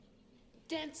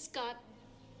Dan Scott,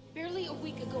 barely a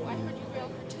week ago I heard you rail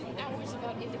for 2 hours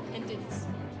about independence.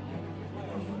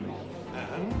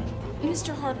 And?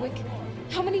 Mr. Hardwick,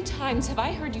 how many times have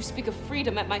I heard you speak of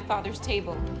freedom at my father's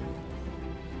table?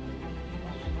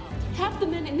 Half the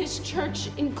men in this church,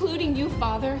 including you,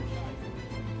 Father,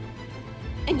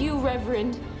 and you,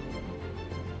 Reverend,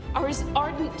 are as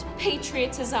ardent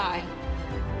patriots as I.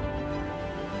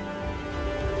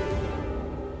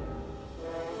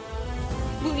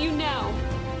 Will you now,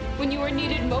 when you are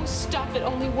needed most, stop at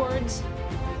only words?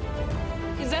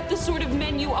 Is that the sort of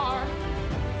men you are?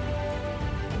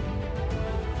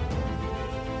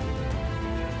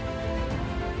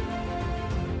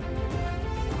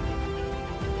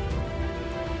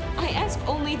 I ask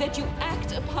only that you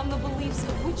act upon the beliefs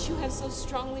of which you have so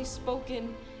strongly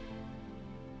spoken,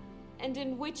 and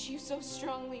in which you so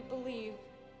strongly believe.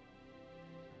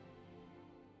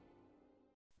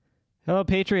 Hello,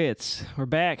 Patriots. We're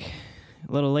back.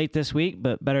 A little late this week,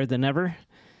 but better than ever.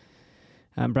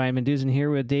 I'm Brian Menduzen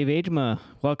here with Dave Agema.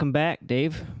 Welcome back,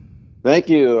 Dave. Thank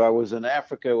you. I was in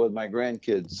Africa with my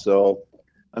grandkids, so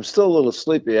I'm still a little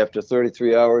sleepy after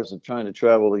 33 hours of trying to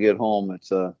travel to get home.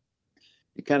 It's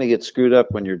you kind of get screwed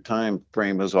up when your time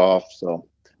frame is off. So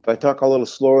if I talk a little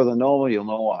slower than normal, you'll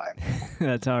know why.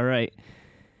 That's all right.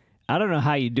 I don't know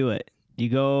how you do it. You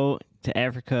go to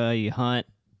Africa, you hunt,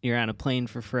 you're on a plane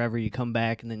for forever, you come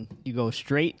back, and then you go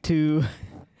straight to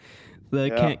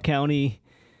the Kent County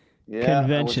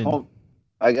convention.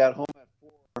 I got home at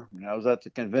 4, and I was at the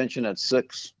convention at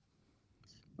 6.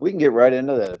 We can get right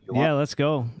into that if you want. Yeah, let's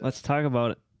go. Let's talk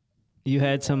about it. You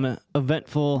had some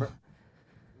eventful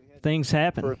things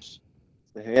happen.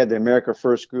 They had the America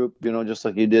First group, just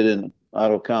like you did in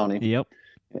Ottawa County. Yep.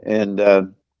 And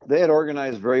they had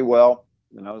organized very well,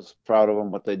 and I was proud of them,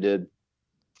 what they did.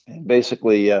 And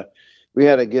basically, we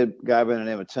had a good guy by the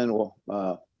name of Tim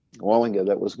Wallinga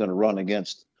that was going to run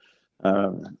against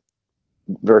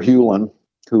Verheulen,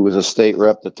 who was a state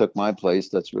rep that took my place.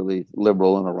 That's really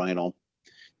liberal and a rhino.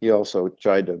 He also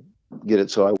tried to get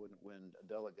it so I wouldn't win a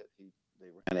delegate. They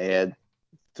ran an ad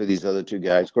to these other two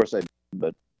guys. Of course I did,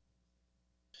 but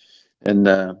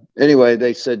anyway,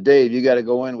 they said, Dave, you got to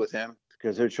go in with him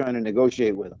because they're trying to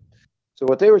negotiate with him. So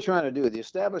what they were trying to do, the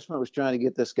establishment was trying to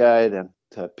get this guy to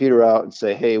peter out and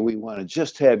say, hey, we want to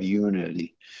just have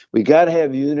unity. We got to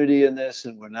have unity in this,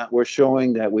 and we're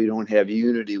showing that we don't have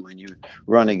unity when you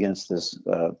run against this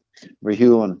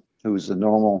Verheulen, who's the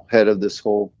normal head of this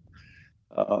whole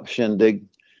shindig.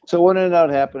 So what ended up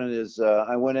happening is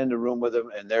I went in the room with him,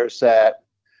 and there sat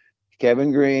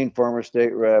Kevin Green, former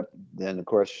state rep. Then, of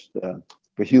course,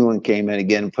 Verheulen came in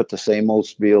again and put the same old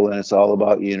spiel, and it's all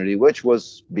about unity, which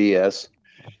was BS.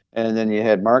 And then you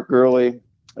had Mark Gurley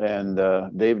and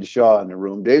Dave DeShaw in the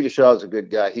room. Dave DeShaw is a good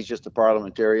guy. He's just a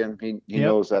parliamentarian. He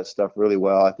knows that stuff really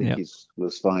well. I think he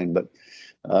was fine. But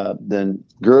then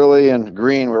Gurley and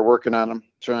Green were working on him,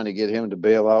 trying to get him to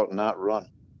bail out and not run.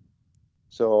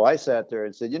 So I sat there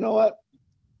and said, you know what?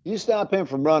 You stop him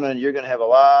from running, you're going to have a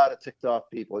lot of ticked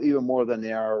off people, even more than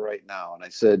they are right now. And I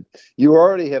said, you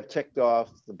already have ticked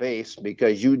off the base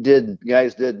because you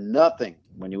guys did nothing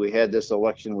when we had this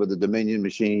election with the Dominion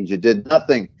machines. You did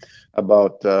nothing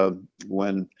about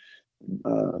when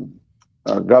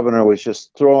our governor was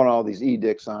just throwing all these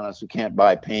edicts on us. You can't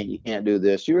buy paint. You can't do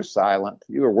this. You were silent.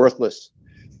 You were worthless.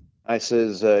 I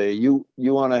says, you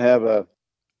want to have a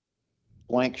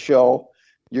blank show?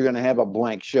 You're going to have a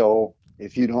blank show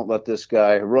if you don't let this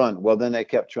guy run. Well, then they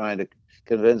kept trying to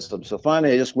convince him. So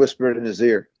finally, I just whispered in his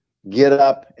ear, get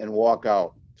up and walk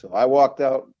out. So I walked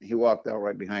out. He walked out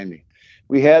right behind me.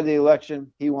 We had the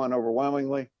election. He won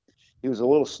overwhelmingly. He was a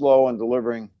little slow in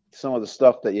delivering some of the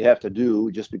stuff that you have to do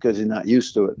just because he's not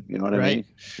used to it. You know what I mean?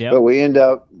 Yep. But we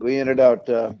ended out,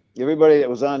 everybody that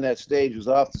was on that stage was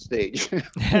off the stage. We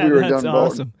were That's done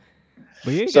awesome.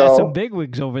 Well, you got some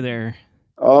bigwigs over there.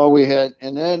 Oh, we had,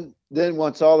 and then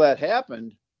once all that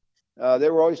happened, they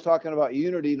were always talking about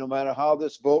unity no matter how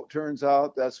this vote turns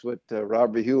out. That's what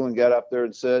Rob Verheulen got up there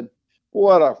and said.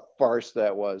 What a farce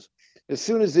that was. As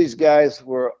soon as these guys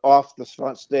were off the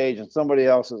front stage and somebody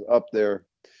else is up there,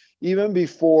 even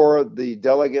before the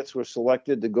delegates were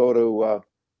selected to go to,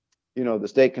 the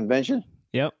state convention,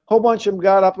 a whole bunch of them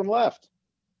got up and left.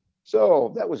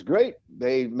 So that was great.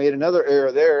 They made another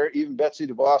error there. Even Betsy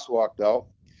DeVos walked out.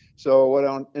 So what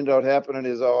ended up happening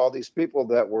is all these people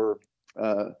that were,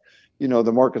 the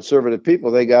more conservative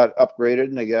people, they got upgraded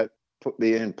and they got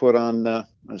put on the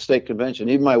state convention.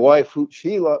 Even my wife,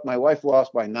 my wife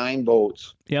lost by 9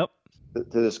 votes. Yep. To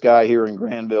this guy here in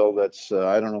Granville. That's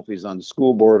I don't know if he's on the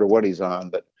school board or what he's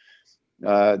on, but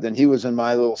Then he was in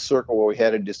my little circle where we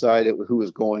had to decide who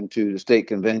was going to the state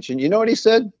convention. You know what he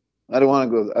said? I don't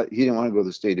want to go. He didn't want to go to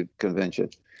the state convention.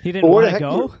 He didn't want to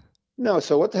go? No.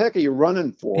 So what the heck are you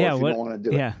running for if you don't want to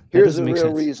do it? Here's the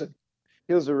real reason.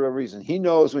 Here's the real reason. He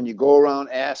knows when you go around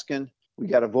asking, we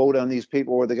got to vote on these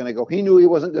people, where they're going to go. He knew he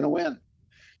wasn't going to win.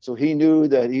 So he knew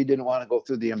that he didn't want to go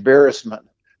through the embarrassment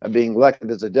of being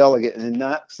elected as a delegate and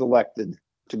not selected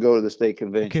to go to the state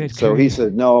convention. So he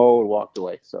said no and walked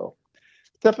away. So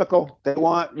typical. They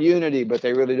want unity, but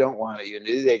they really don't want it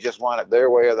unity. They just want it their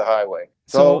way or the highway.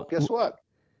 So guess what?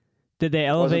 Did they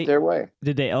elevate? Wasn't their way.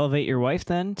 Did they elevate your wife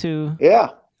then to? Yeah.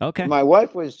 Okay. My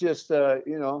wife was just, going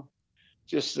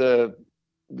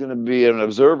to be an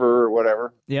observer or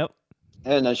whatever. Yep.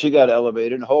 And then she got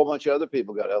elevated, and a whole bunch of other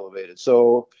people got elevated.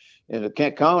 So in the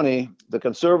Kent County, the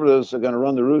conservatives are going to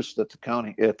run the roost at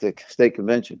the state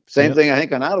convention. Same thing, I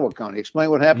think, in Ottawa County. Explain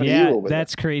what happened to you over there.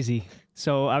 That's crazy.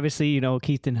 So obviously,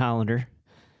 Keith Hollander.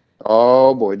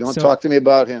 Oh boy, don't talk to me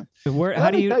about him.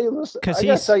 How do you? I got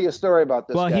to tell you a story about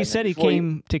this. Well, guy he said he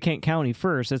came to Kent County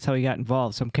first. That's how he got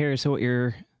involved. So I'm curious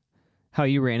how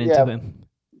you ran into him.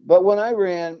 But when I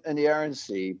ran in the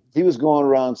RNC, he was going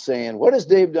around saying, "What has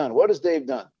Dave done? What has Dave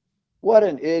done?" What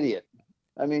an idiot!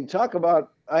 I mean, talk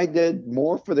about I did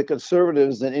more for the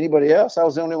conservatives than anybody else. I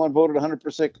was the only one voted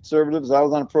 100% conservatives. I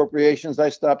was on appropriations. I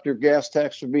stopped your gas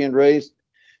tax from being raised.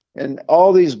 And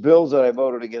all these bills that I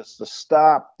voted against to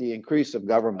stop the increase of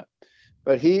government.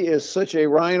 But he is such a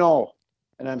rhino,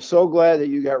 and I'm so glad that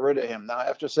you got rid of him. Now,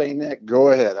 after saying that, go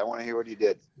ahead. I want to hear what he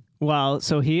did. Well,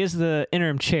 so he is the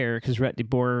interim chair because Rhett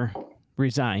DeBoer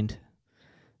resigned.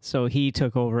 So he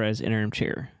took over as interim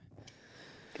chair.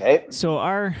 Okay. So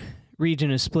our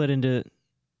region is split into,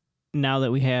 now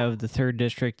that we have the 3rd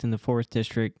district and the 4th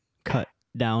district cut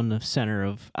down the center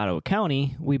of Ottawa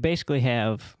County, we basically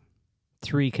have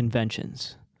 3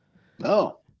 conventions.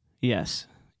 Oh. Yes,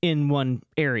 in one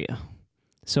area.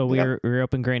 So we were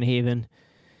up in Grand Haven,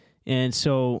 and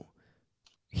so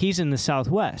he's in the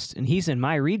Southwest, and he's in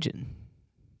my region.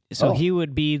 So he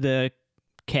would be the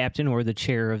captain or the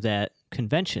chair of that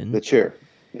convention. The chair,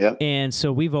 yeah. And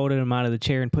so we voted him out of the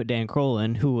chair and put Dan Kroll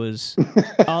in, who was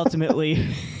ultimately,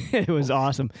 it was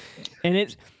awesome.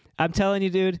 And I'm telling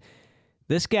you, dude,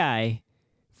 this guy,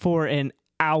 for an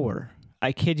hour,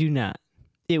 I kid you not,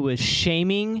 it was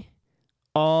shaming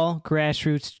all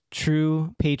grassroots,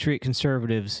 true patriot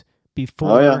conservatives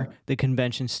before the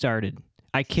convention started.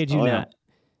 I kid you not.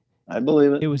 I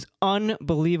believe it. It was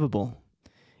unbelievable.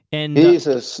 And he's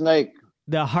a snake.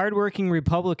 The hardworking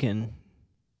Republican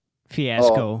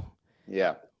fiasco.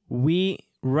 Yeah. We,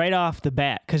 right off the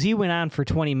bat, because he went on for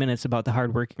 20 minutes about the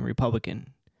hardworking Republican,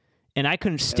 and I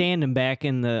couldn't stand him back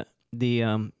in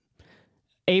the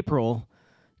April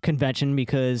convention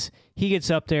because he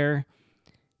gets up there,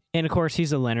 and of course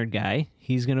he's a Leonard guy.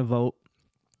 He's going to vote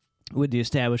with the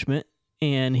establishment,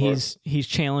 and he's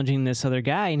challenging this other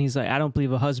guy, and he's like, I don't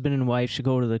believe a husband and wife should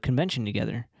go to the convention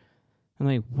together. I'm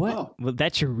like, what? Oh. Well,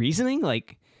 that's your reasoning?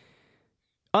 Like,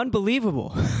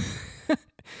 unbelievable.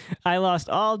 I lost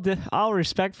all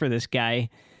respect for this guy,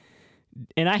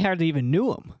 and I hardly even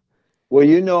knew him. Well,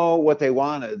 you know what they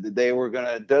wanted. They were going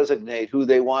to designate who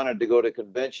they wanted to go to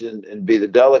convention and be the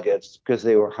delegates because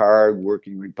they were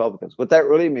hard-working Republicans. What that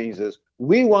really means is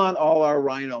we want all our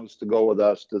rhinos to go with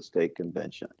us to the state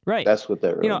convention. Right. That's what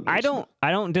that really means.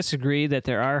 I don't disagree that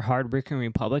there are hard-working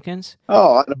Republicans.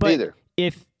 Oh, I don't either.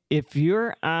 If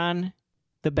you're on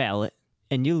the ballot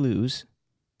and you lose,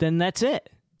 then that's it.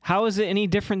 How is it any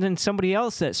different than somebody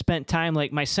else that spent time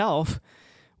like myself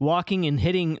walking and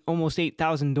hitting almost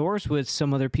 8,000 doors with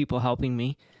some other people helping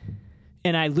me,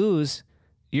 and I lose?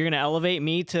 You're going to elevate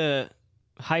me to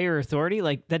higher authority?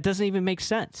 Like, that doesn't even make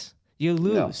sense. You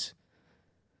lose.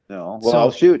 No.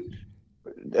 Well, shoot.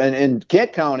 And in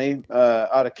Kent County,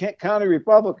 out of Kent County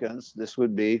Republicans, this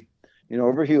would be,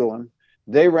 over Hewlin,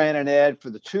 they ran an ad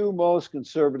for the 2 most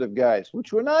conservative guys,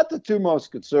 which were not the 2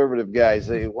 most conservative guys.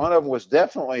 One of them was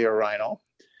definitely a rhino.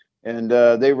 And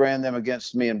they ran them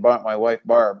against me and my wife,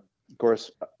 Barb. Of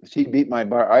course, she beat my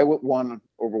Barb. I won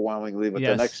overwhelmingly, but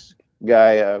the next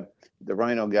guy, the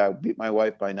rhino guy, beat my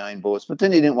wife by 9 votes. But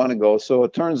then he didn't want to go. So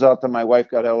it turns out that my wife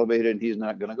got elevated and he's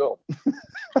not going to go.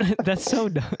 That's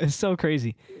it's so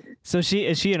crazy. So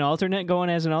is she an alternate, going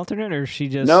as an alternate, or she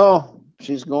just? No,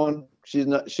 she's going. She's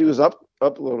not. She was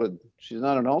uploaded. She's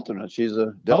not an alternate. She's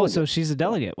a delegate. Oh, so she's a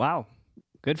delegate. Wow.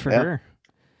 Good for her.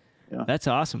 Yeah. That's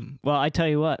awesome. Well, I tell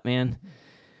you what, man,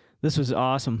 this was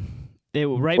awesome.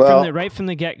 Right from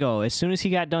the get-go, as soon as he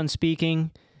got done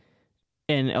speaking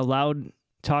and allowed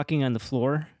talking on the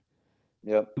floor,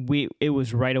 it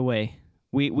was right away.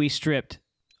 We stripped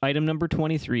item number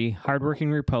 23,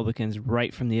 hardworking Republicans,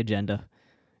 right from the agenda.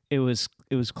 It was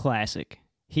classic.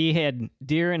 He had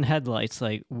deer in headlights,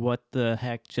 like, what the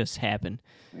heck just happened?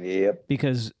 Yep.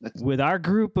 Because with our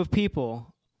group of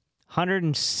people,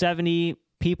 170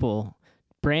 people,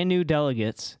 brand new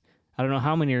delegates, I don't know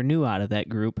how many are new out of that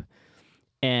group,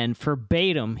 and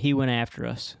verbatim, he went after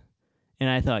us. And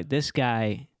I thought, this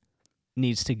guy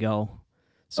needs to go.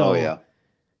 So yeah.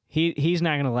 He's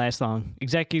not going to last long.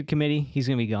 Executive committee, he's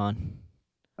going to be gone.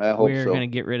 I hope We're so. going to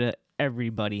get rid of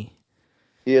everybody.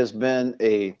 He has been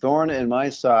a thorn in my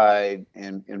side,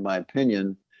 in my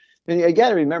opinion. And you got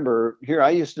to remember, here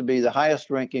I used to be the highest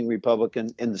ranking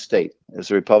Republican in the state as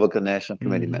a Republican National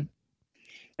Committeeman.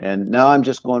 And now I'm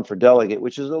just going for delegate,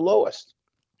 which is the lowest.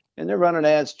 And they're running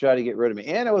ads to try to get rid of me.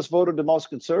 And I was voted the most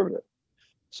conservative.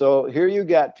 So here you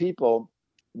got people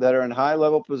that are in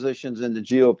high-level positions in the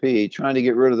GOP trying to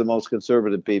get rid of the most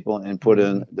conservative people and put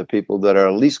in the people that are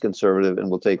least conservative and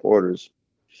will take orders.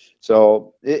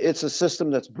 So it's a system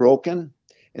that's broken,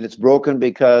 and it's broken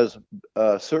because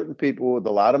certain people with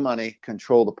a lot of money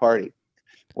control the party.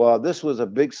 Well, this was a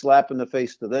big slap in the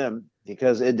face to them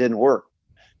because it didn't work.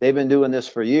 They've been doing this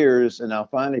for years, and now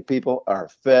finally people are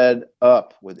fed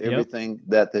up with everything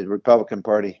that the Republican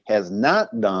Party has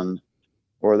not done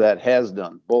or that has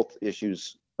done. Both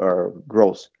issues are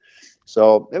gross.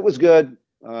 So it was good,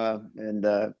 and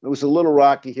it was a little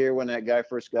rocky here when that guy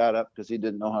first got up because he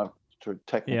didn't know how to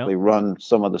technically run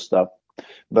some of the stuff,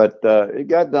 but it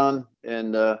got done.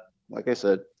 And like I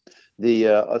said, the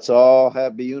let's all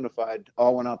be unified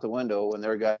all went out the window when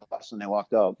their guy lost and they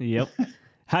walked out. Yep.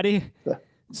 How do you?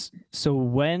 So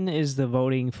when is the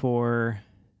voting for?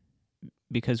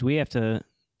 Because we have to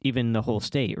even the whole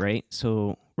state, right?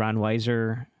 So Ron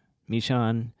Weiser,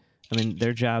 Michon, I mean,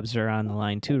 their jobs are on the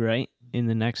line too, right? In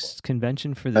the next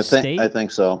convention for the state. I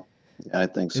think so. I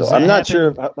think so. I'm not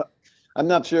sure. I'm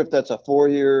not sure if that's a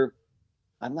 4-year.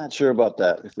 I'm not sure about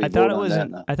that. If we I thought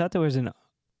I thought there was an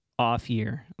off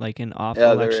year, like an off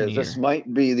election election year. year. This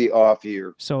might be the off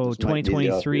year. So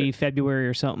 2023 February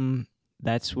or something.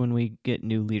 That's when we get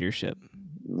new leadership.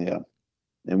 Yeah,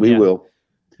 and we will.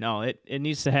 No, it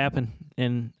needs to happen.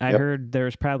 And I heard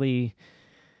there's probably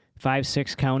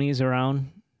 5-6 counties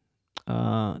around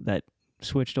that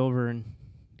switched over and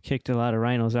kicked a lot of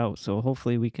rhinos out. So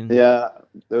hopefully we can. Yeah,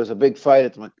 there was a big fight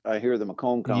at I hear the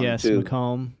Macomb County too. Yes,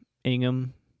 Macomb,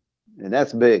 Ingham. And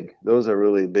that's big. Those are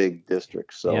really big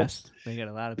districts. So yes, they got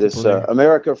a lot of people. This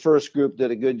America First group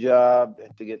did a good job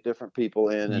to get different people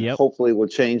in, and hopefully will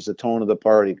change the tone of the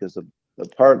party because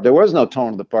there was no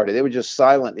tone of the party. They were just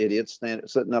silent idiots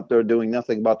sitting up there doing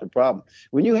nothing about the problem.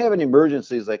 When you have an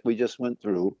emergencies like we just went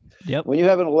through, when you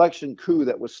have an election coup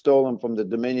that was stolen from the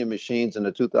Dominion machines and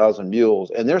the 2,000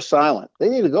 mules, and they're silent, they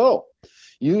need to go.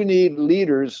 You need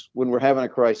leaders when we're having a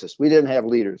crisis. We didn't have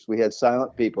leaders. We had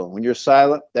silent people. When you're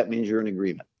silent, that means you're in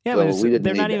agreement. Yeah, so but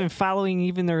they're not even following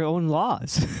even their own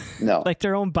laws. No. Like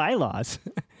their own bylaws.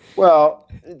 Well,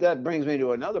 that brings me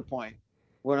to another point.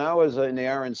 When I was in the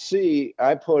RNC,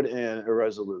 I put in a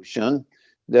resolution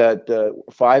that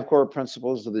 5 core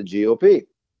principles of the GOP.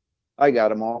 I got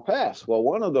them all passed. Well,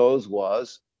 one of those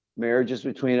was marriages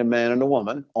between a man and a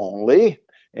woman only.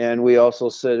 And we also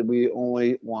said we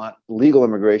only want legal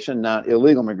immigration, not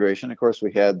illegal immigration. Of course,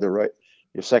 we had your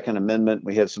Second Amendment.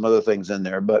 We had some other things in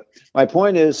there. But my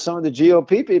point is some of the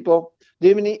GOP people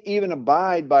didn't even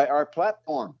abide by our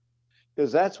platform.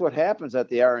 Because that's what happens at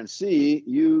the RNC.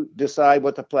 You decide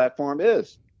what the platform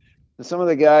is. And some of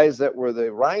the guys that were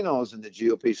the rhinos in the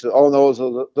GOP said, oh,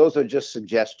 those are just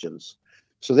suggestions.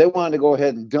 So they wanted to go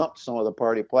ahead and dump some of the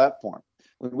party platform.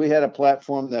 When we had a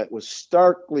platform that was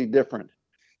starkly different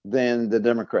than the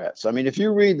Democrats. I mean, if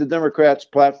you read the Democrats'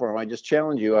 platform, I just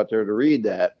challenge you out there to read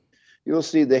that, you'll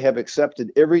see they have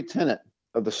accepted every tenet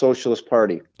of the Socialist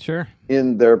Party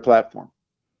in their platform.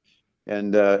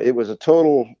 And it was a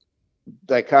total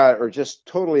dichotomy, or just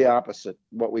totally opposite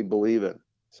what we believe in.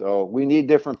 So we need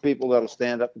different people that'll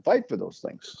stand up and fight for those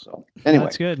things. So anyway.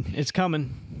 That's good. It's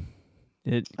coming.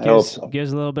 It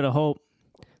gives a little bit of hope.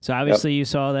 So obviously you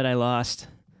saw that I lost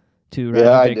to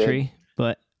Roger Victory,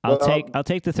 but I'll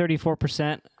take the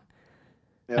 34%.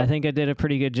 I think I did a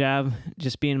pretty good job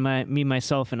just being me,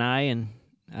 myself, and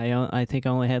I think I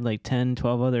only had like 10,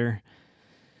 12 other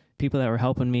people that were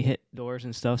helping me hit doors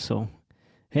and stuff. So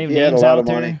hey, names out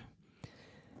there. Money.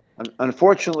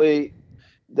 Unfortunately,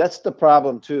 that's the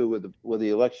problem too with the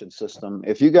election system.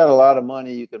 If you got a lot of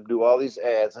money, you can do all these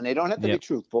ads, and they don't have to be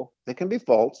truthful. They can be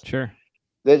false. Sure.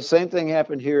 The same thing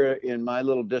happened here in my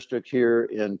little district here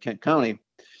in Kent County.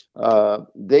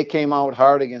 They came out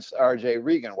hard against R.J.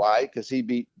 Regan. Why? Because he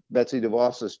beat Betsy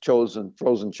DeVos's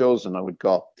frozen chosen, I would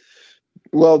call.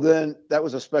 Well, then that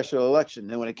was a special election.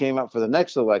 Then when it came up for the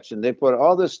next election, they put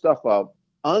all this stuff up,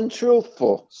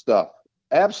 untruthful stuff,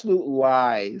 absolute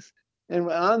lies. And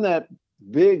on that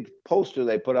big poster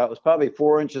they put out, it was probably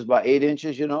 4 inches by 8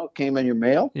 inches, came in your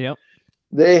mail. Yep.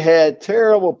 They had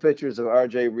terrible pictures of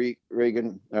R.J.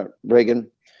 Reagan,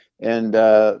 and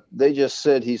they just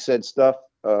said he said stuff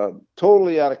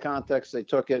totally out of context. They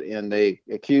took it and they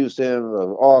accused him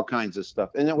of all kinds of stuff.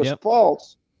 And it was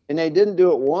false. And they didn't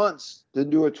do it once, didn't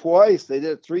do it twice. They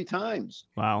did it 3 times.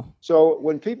 Wow. So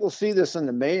when people see this in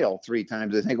the mail 3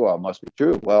 times, they think, well, it must be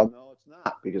true. Well, no, it's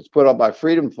not, because it's put up by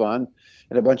Freedom Fund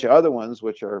and a bunch of other ones,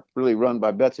 which are really run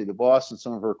by Betsy DeVos and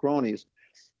some of her cronies.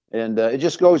 And it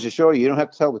just goes to show you don't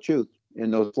have to tell the truth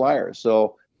in those flyers.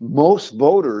 So most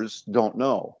voters don't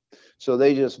know. So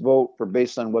they just vote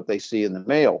based on what they see in the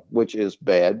mail, which is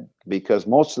bad, because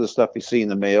most of the stuff you see in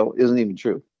the mail isn't even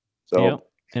true. So. Yep.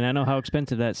 And I know how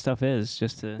expensive that stuff is,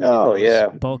 just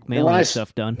to bulk mailing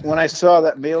stuff done. When I saw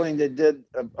that mailing they did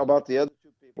about the other 2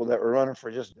 people that were running for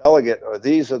just delegate,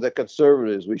 these are the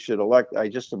conservatives we should elect, I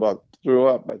just about threw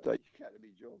up. I thought, you got to be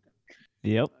joking.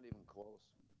 Yep. Not even close.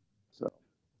 So.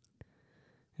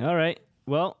 All right.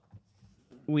 Well,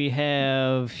 we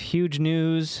have huge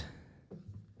news.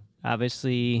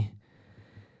 Obviously,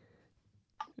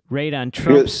 raid on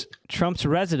Trump's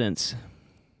residence.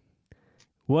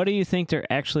 What do you think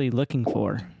they're actually looking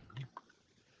for?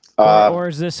 Or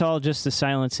is this all just to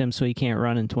silence him so he can't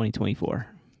run in 2024?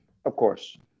 Of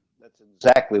course. That's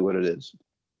exactly what it is.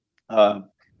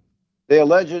 They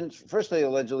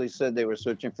allegedly said they were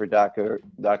searching for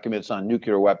documents on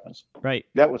nuclear weapons. Right.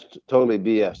 That was totally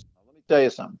BS. Now, let me tell you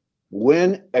something.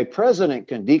 When a president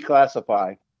can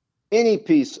declassify any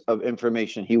piece of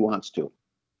information he wants to.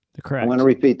 Correct. I'm going to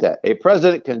repeat that. A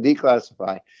president can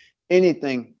declassify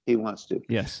anything he wants to.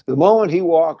 Yes. The moment he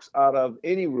walks out of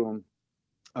any room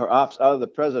or out of the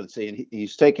presidency and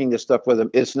he's taking this stuff with him,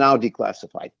 it's now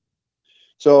declassified.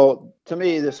 So to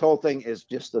me, this whole thing is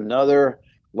just another,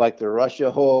 like the Russia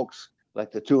hoax,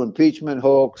 like the 2 impeachment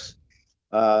hoax,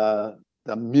 the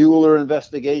Mueller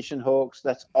investigation hoax.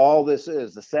 That's all this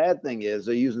is. The sad thing is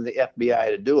they're using the FBI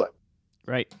to do it.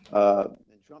 Right. And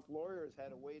Trump lawyers had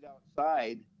to wait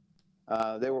outside.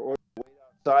 They were ordered to wait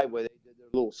outside where they did their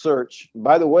little search.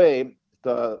 By the way,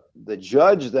 the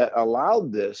judge that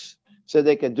allowed this said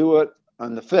they could do it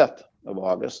on the 5th of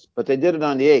August, but they did it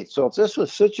on the 8th. So if this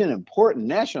was such an important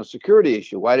national security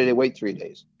issue, why did they wait 3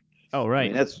 days? Oh,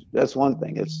 right. I mean, that's one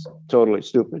thing. It's totally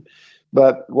stupid.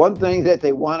 But one thing that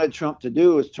they wanted Trump to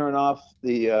do is turn off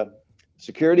the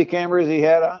security cameras he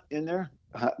had in there.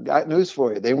 Got news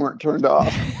for you. They weren't turned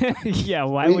off. Yeah,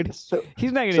 why would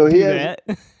he's not going to do that?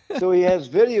 So he has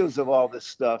videos of all this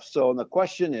stuff. So the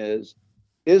question is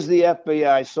the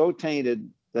FBI so tainted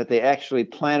that they actually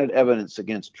planted evidence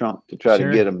against Trump to try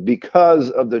to get him because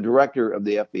of the director of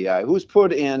the FBI, who's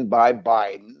put in by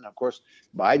Biden? Of course,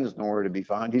 Biden's nowhere to be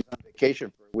found. He's on vacation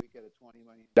for a week at a $20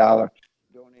 million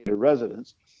donated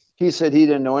residence. He said he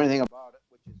didn't know anything about it,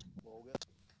 which is bogus.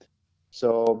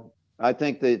 So I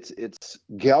think that it's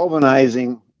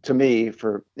galvanizing to me.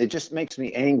 It just makes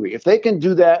me angry. If they can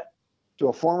do that to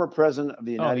a former president of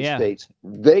the United States,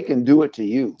 they can do it to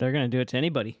you. They're going to do it to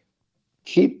anybody.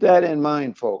 Keep that in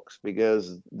mind, folks,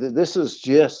 because this is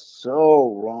just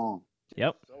so wrong.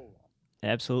 Yep. So wrong.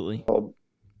 Absolutely.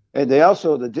 And they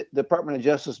also, the Department of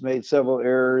Justice made several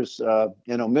errors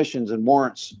and omissions and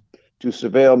warrants to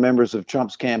surveil members of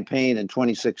Trump's campaign in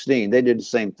 2016. They did the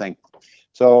same thing.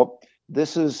 So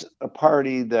this is a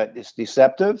party that is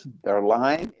deceptive. They're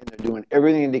lying, and they're doing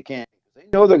everything they can. They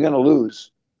know they're going to lose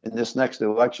in this next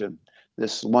election.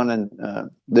 This one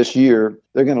in this year,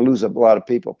 they're going to lose a lot of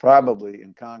people, probably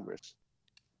in Congress.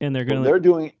 And they're going to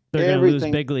lose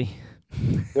bigly.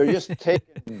 They're just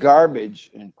taking garbage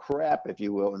and crap, if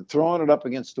you will, and throwing it up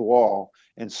against the wall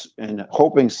and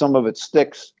hoping some of it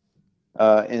sticks.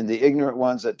 And the ignorant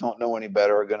ones that don't know any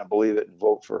better are going to believe it and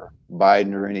vote for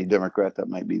Biden or any Democrat that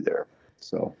might be there.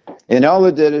 So, and all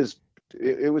it did is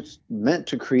it was meant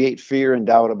to create fear and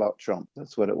doubt about Trump.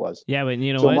 That's what it was. Yeah, but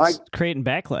you know what? It's creating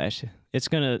backlash. It's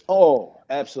gonna. Oh,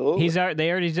 absolutely.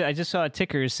 I just saw a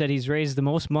ticker said he's raised the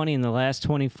most money in the last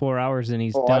 24 hours, and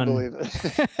he's done. I believe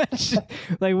it.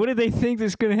 Like, what do they think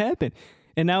is going to happen?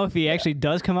 And now, if he actually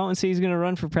does come out and say he's going to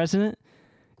run for president,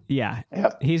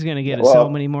 he's going to get so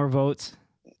many more votes.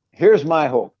 Here's my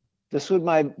hope. This would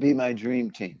be my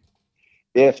dream team.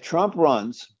 If Trump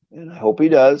runs, and I hope he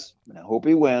does, and I hope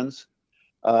he wins,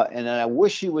 and I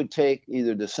wish he would take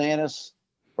either DeSantis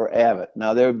or Abbott.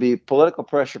 Now, there would be political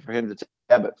pressure for him to take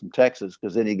Abbott from Texas,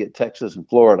 because then he'd get Texas and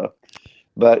Florida.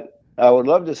 But I would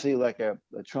love to see like a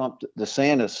Trump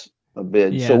DeSantis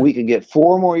bid, so Yeah. we could get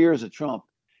 4 more years of Trump,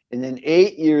 and then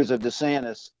 8 years of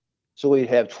DeSantis, so we'd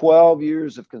have 12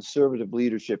 years of conservative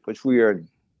leadership, which we are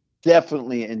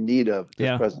definitely in need of at this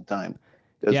Yeah. present time.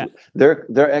 Because Yeah.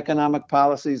 their economic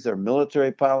policies, their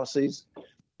military policies,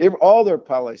 all their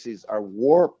policies are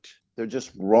warped. They're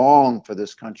just wrong for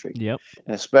this country, Yep.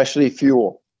 and especially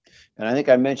fuel. And I think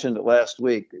I mentioned it last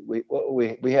week.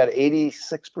 We had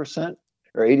 86%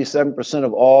 or 87%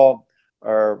 of all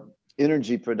our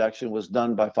energy production was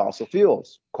done by fossil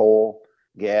fuels, coal,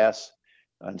 gas,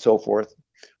 and so forth.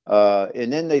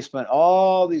 And then they spent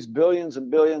all these billions and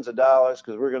billions of dollars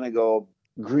because we're going to go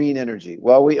green energy.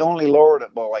 Well, we only lowered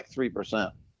it by like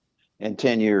 3% in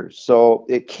 10 years. So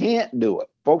it can't do it.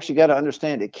 Folks, you got to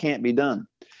understand it can't be done.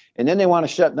 And then they want to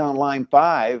shut down Line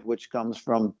 5, which comes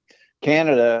from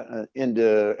Canada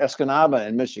into Escanaba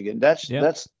in Michigan.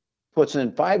 That's puts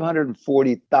in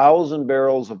 540,000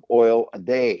 barrels of oil a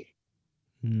day.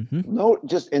 No,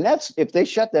 and that's if they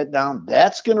shut that down,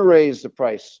 that's going to raise the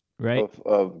price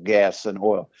of gas and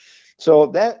oil. So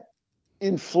that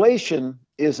inflation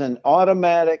is an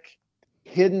automatic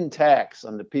hidden tax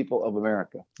on the people of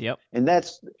America. Yep. And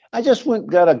I just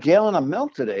got a gallon of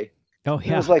milk today. Oh,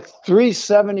 yeah. It was like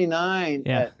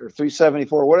 $3.79 or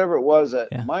 $3.74, whatever it was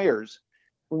at Meijer's.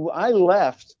 When I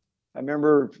left, I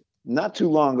remember not too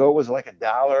long ago, it was like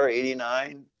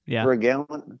 $1.89 for a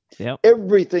gallon. Yep.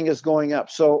 Everything is going up.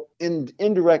 So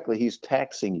indirectly, he's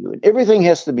taxing you. And everything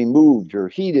has to be moved or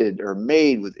heated or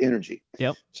made with energy.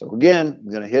 Yep. So again,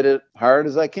 I'm going to hit it hard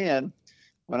as I can.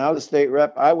 When I was a state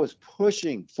rep, I was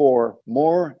pushing for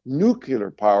more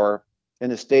nuclear power in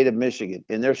the state of Michigan,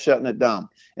 and they're shutting it down.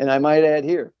 And I might add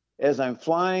here, as I'm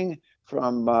flying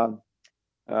from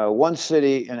one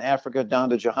city in Africa down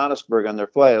to Johannesburg on their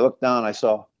flight, I looked down, I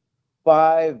saw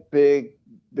 5 big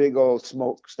old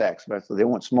smokestacks. They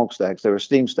weren't smokestacks, they were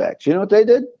steam stacks. You know what they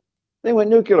did? They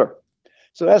went nuclear.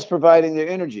 So that's providing their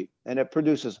energy, and it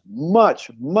produces much,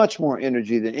 much more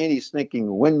energy than any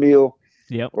stinking windmill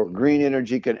or green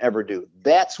energy can ever do.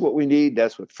 That's what we need.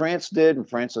 That's what France did, and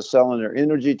France is selling their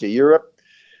energy to Europe,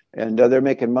 and they're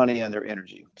making money on their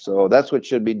energy. So that's what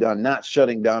should be done, not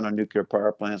shutting down our nuclear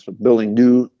power plants, but building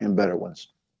new and better ones.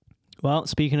 Well,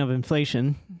 speaking of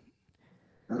inflation,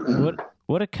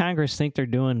 what do Congress think they're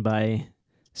doing by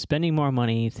spending more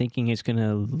money thinking it's going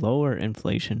to lower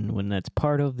inflation when that's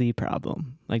part of the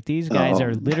problem? Like, these guys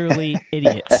are literally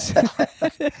idiots.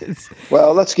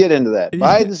 Well, let's get into that.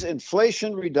 Biden's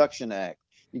Inflation Reduction Act.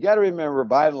 You got to remember,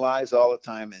 Biden lies all the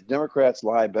time, and Democrats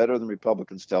lie better than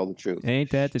Republicans tell the truth. Ain't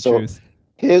that the truth?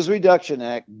 His Reduction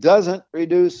Act doesn't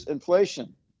reduce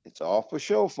inflation. It's all for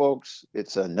show, folks.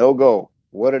 It's a no-go.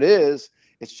 What it is,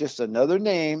 it's just another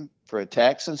name for a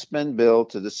tax and spend bill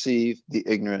to deceive the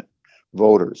ignorant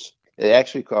voters. It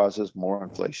actually causes more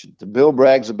inflation. The bill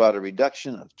brags about a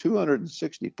reduction of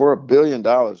 $264 billion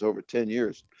over 10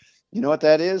 years. You know what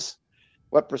that is?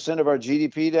 What percent of our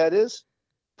GDP that is?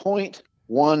 0.1%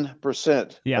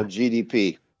 of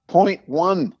GDP.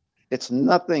 0.1. It's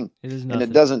nothing. It is And nothing.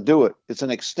 it doesn't do it. It's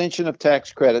an extension of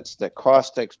tax credits that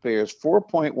cost taxpayers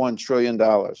 $4.1 trillion.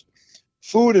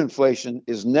 Food inflation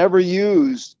is never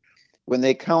used when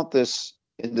they count this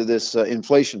into this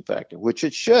inflation factor, which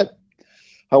it should.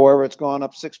 However, it's gone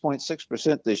up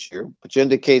 6.6% this year, which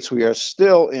indicates we are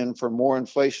still in for more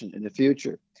inflation in the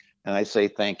future. And I say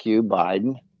thank you,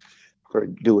 Biden, for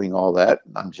doing all that.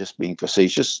 I'm just being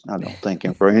facetious. I don't thank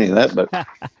him for any of that,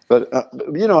 but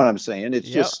you know what I'm saying. It's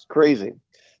just crazy.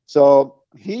 So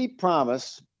Biden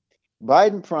promised,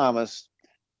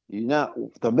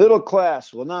 the middle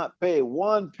class will not pay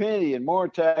 1 penny in more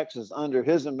taxes under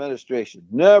his administration.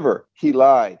 Never. He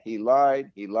lied. He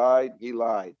lied. He lied. He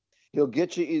lied. He'll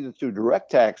get you either through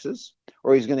direct taxes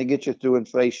or he's going to get you through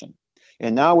inflation.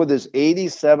 And now with his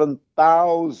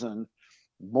 87,000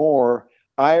 more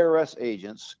IRS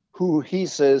agents who he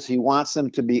says he wants them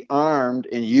to be armed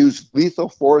and use lethal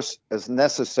force as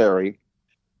necessary,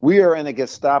 we are in a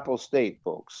Gestapo state,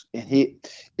 folks. And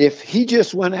if he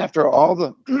just went after all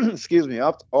the,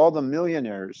 all the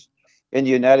millionaires in the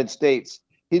United States,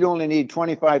 he'd only need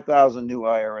 25,000 new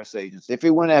IRS agents. If he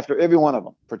went after every one of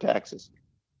them for taxes.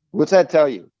 What's that tell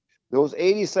you? Those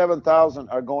 87,000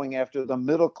 are going after the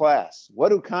middle class. What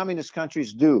do communist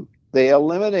countries do? They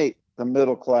eliminate the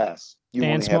middle class. You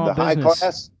and only have the high business.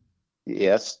 class.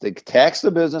 Yes, they tax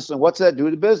the business. And what's that do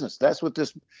to business? That's what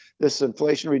this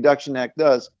Inflation Reduction Act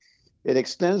does. It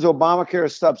extends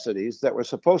Obamacare subsidies that were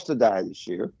supposed to die this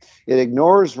year. It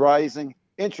ignores rising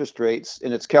interest rates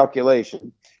in its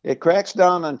calculation. It cracks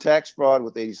down on tax fraud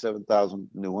with 87,000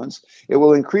 new ones. It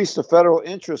will increase the federal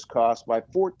interest cost by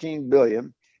 $14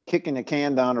 billion kicking the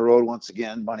can down the road once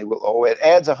again. Money will owe. It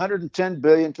adds $110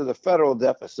 billion to the federal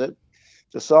deficit.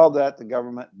 To solve that, the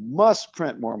government must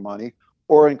print more money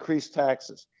or increase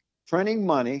taxes. Printing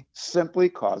money simply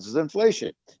causes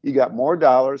inflation. You got more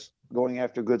dollars going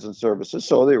after goods and services,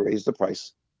 so they raise the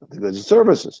price of the goods and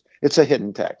services. It's a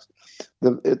hidden tax.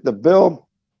 The bill,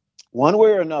 one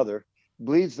way or another,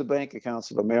 bleeds the bank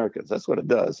accounts of Americans. That's what it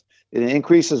does. It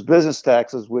increases business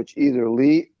taxes, which either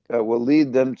will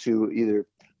lead them to either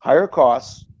higher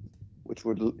costs, which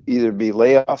would either be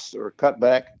layoffs or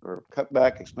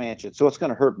cutback expansion. So it's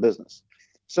going to hurt business.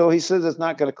 So he says it's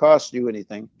not going to cost you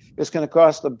anything. It's going to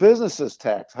cost the businesses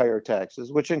higher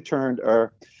taxes, which in turn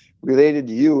are related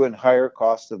to you and higher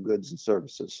cost of goods and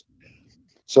services.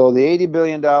 So the $80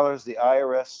 billion, the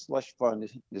IRS slush fund,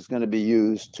 is going to be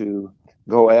used to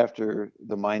go after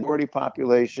the minority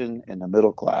population and the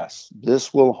middle class.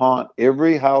 This will haunt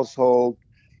every household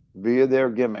via their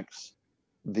gimmicks,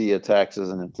 via taxes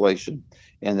and inflation.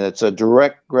 And it's a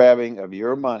direct grabbing of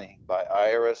your money by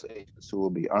IRS agents who will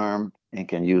be armed and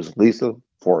can use lethal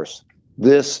force.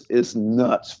 This is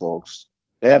nuts, folks.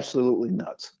 Absolutely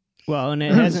nuts. Well, and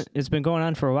it's been going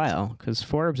on for a while, because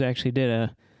Forbes actually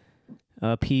did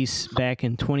a piece back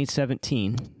in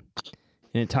 2017,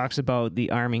 and it talks about the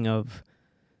arming of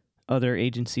other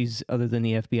agencies other than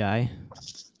the FBI.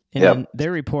 And in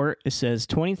their report, it says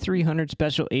 2,300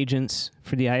 special agents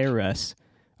for the IRS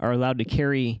are allowed to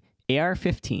carry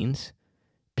AR-15s,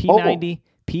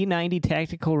 P90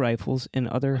 tactical rifles, and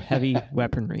other heavy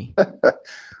weaponry.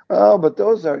 Oh, but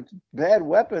those are bad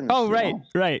weapons. Oh,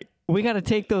 right. We got to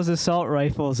take those assault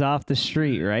rifles off the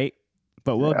street, right?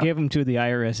 But we'll give them to the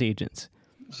IRS agents.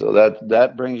 So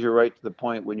that brings you right to the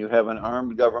point. When you have an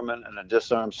armed government and a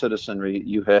disarmed citizenry,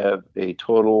 you have a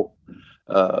total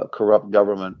corrupt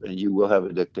government, and you will have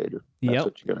a dictator. That's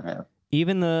what you're going to have.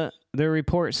 Even the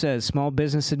report says Small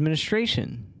Business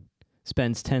Administration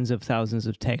spends tens of thousands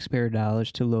of taxpayer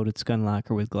dollars to load its gun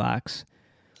locker with Glocks.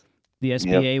 The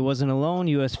SBA wasn't alone.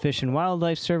 U.S. Fish and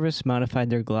Wildlife Service modified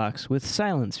their Glocks with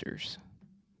silencers.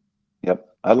 Yep.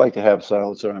 I'd like to have a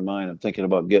silencer on mine. I'm thinking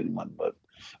about getting one, but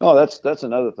that's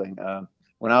another thing.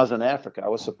 When I was in Africa, I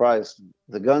was surprised.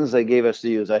 The guns they gave us to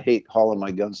use, I hate hauling my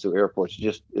guns to airports.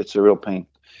 It's a real pain.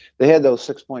 They had those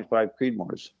 6.5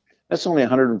 Creedmoors. That's only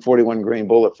 141 grain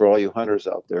bullet for all you hunters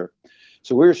out there.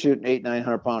 So we were shooting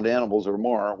 800-900 pound animals or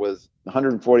more with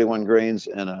 141 grains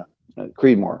and a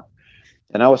Creedmoor.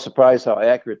 And I was surprised how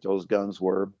accurate those guns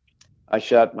were. I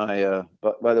shot my,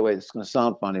 by the way, it's going to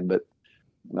sound funny, but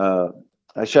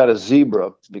I shot a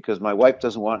zebra because my wife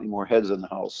doesn't want any more heads in the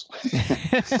house.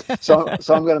 so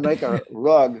I'm going to make a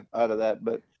rug out of that.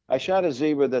 But I shot a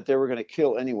zebra that they were going to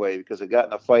kill anyway because it got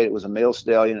in a fight. It was a male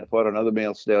stallion. It fought another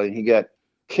male stallion. He got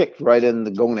kicked right in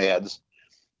the gonads.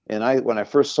 And when I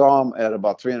first saw him at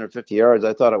about 350 yards,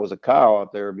 I thought it was a cow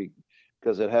out there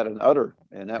because it had an udder,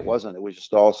 and that wasn't. It was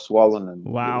just all swollen, and it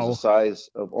was the size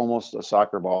of almost a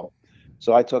soccer ball.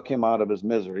 So I took him out of his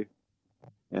misery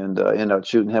and ended up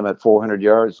shooting him at 400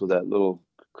 yards with that little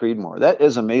Creedmoor. That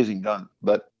is an amazing gun.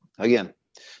 But again,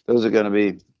 those are going to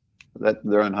be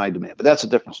they're in high demand. But that's a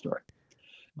different story.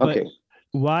 Okay. But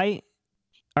why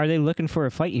are they looking for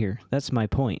a fight here? That's my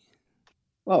point.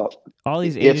 Well, all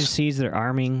these agencies they're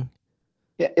arming.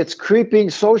 Yeah, it's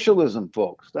creeping socialism,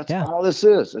 folks. That's all this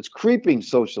is. It's creeping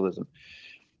socialism.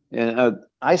 And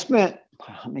I spent,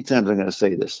 how many times am I going to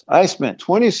say this? I spent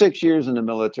 26 years in the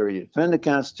military to defend the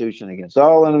Constitution against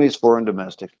all enemies, foreign and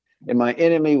domestic. And my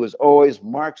enemy was always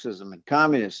Marxism and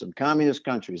communist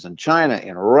countries and China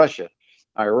and Russia,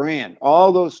 Iran,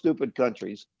 all those stupid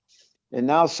countries. And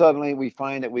now suddenly we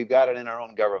find that we've got it in our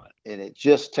own government. And it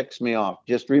just ticks me off.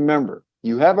 Just remember,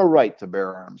 you have a right to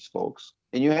bear arms, folks.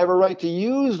 And you have a right to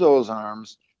use those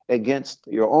arms against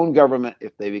your own government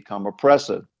if they become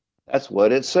oppressive. That's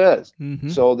what it says. Mm-hmm.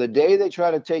 So the day they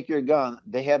try to take your gun,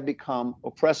 they have become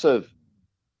oppressive.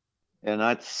 And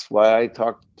that's why I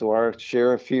talked to our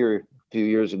sheriff here a few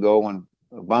years ago when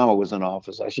Obama was in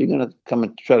office. I said, you're going to come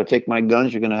and try to take my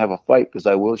guns, you're going to have a fight because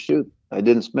I will shoot. I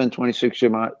didn't spend 26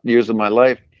 years of my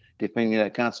life defending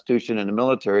that Constitution in the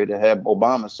military to have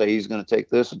Obama say he's going to take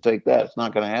this and take that. It's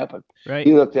not going to happen. Right.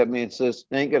 He looked at me and says,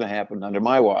 it ain't going to happen under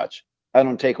my watch. I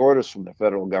don't take orders from the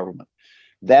federal government.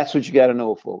 That's what you got to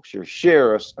know, folks. Your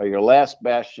sheriffs are your last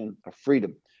bastion of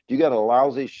freedom. If you got a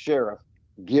lousy sheriff,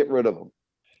 get rid of them.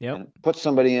 Yep. And put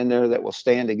somebody in there that will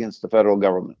stand against the federal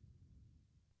government.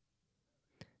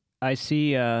 I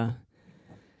see. So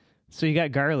you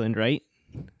got Garland, right?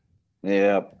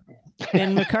 Yeah.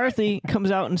 And McCarthy comes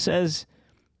out and says,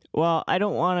 well, I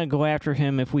don't want to go after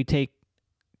him if we take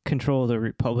control of the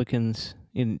Republicans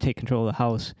and take control of the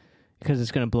House. because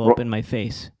it's going to blow up in my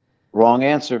face. Wrong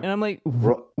answer. And I'm like,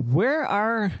 where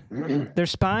are their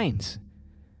spines?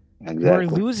 Exactly. We're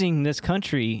losing this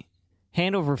country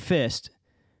hand over fist,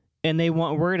 and they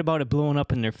worried about it blowing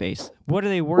up in their face. What are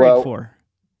they worried for?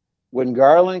 When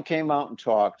Garland came out and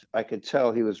talked, I could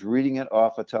tell he was reading it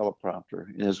off a teleprompter,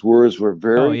 and his words were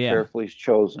very carefully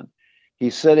chosen. He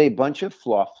said a bunch of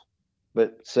fluff,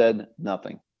 but said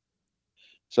nothing.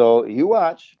 So you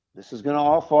watch. This is going to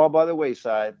all fall by the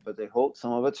wayside, but they hope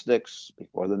some of it sticks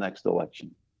before the next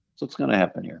election. So what's going to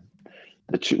happen here?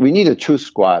 We need a truth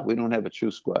squad. We don't have a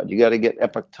truth squad. You got to get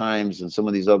Epoch Times and some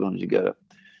of these other ones. You got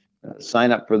to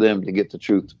sign up for them to get the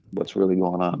truth, what's really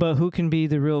going on. But who can be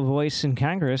the real voice in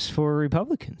Congress for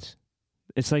Republicans?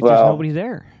 It's like there's nobody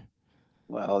there.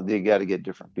 Well, you got to get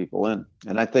different people in.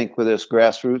 And I think with this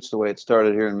grassroots, the way it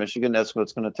started here in Michigan, that's what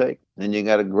it's going to take. Then you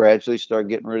got to gradually start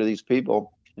getting rid of these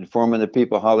people, informing the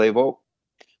people how they vote,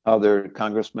 how their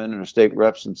congressmen and state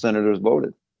reps and senators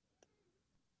voted.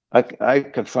 I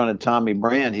confronted Tommy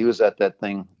Brand. He was at that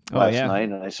thing last night,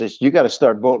 and I said, you got to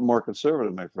start voting more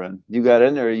conservative, my friend. You got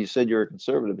in there, you said you were a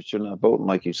conservative, but you're not voting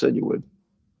like you said you would.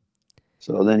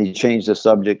 So then he changed the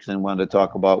subject and wanted to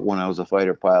talk about when I was a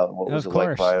fighter pilot and what was it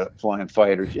like flying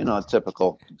fighters.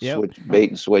 Typical bait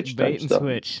and switch type stuff. Bait and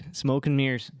switch, smoke and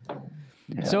mirrors.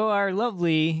 Yeah. So our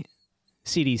lovely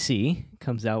CDC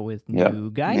comes out with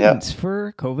new guidance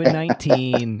for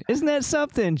COVID-19. Isn't that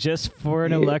something, just for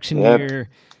an election year?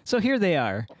 So here they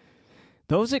are.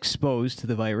 Those exposed to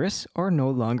the virus are no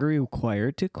longer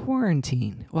required to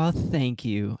quarantine. Well, thank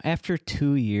you. After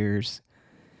 2 years,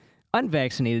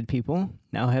 unvaccinated people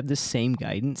now have the same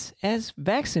guidance as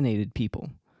vaccinated people.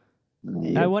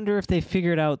 I wonder if they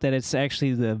figured out that it's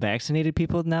actually the vaccinated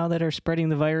people now that are spreading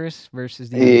the virus versus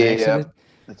the unvaccinated.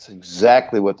 That's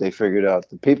exactly what they figured out.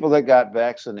 The people that got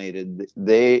vaccinated,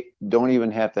 they don't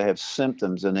even have to have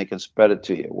symptoms and they can spread it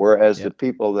to you. Whereas the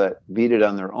people that beat it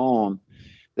on their own,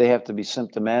 they have to be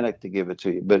symptomatic to give it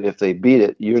to you. But if they beat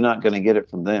it, you're not going to get it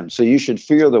from them. So you should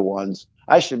fear the ones.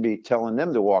 I should be telling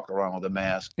them to walk around with a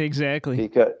mask.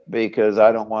 Exactly. Because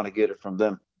I don't want to get it from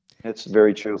them. It's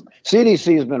very true.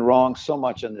 CDC has been wrong so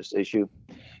much on this issue.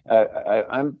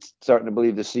 I'm starting to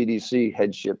believe the CDC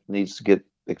headship needs to get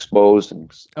exposed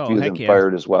and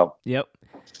fired as well. Yep.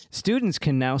 Students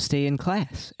can now stay in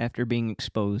class after being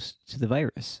exposed to the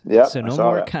virus. Yep, so no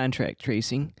more contract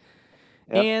tracing.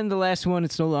 Yep. And the last one,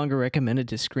 it's no longer recommended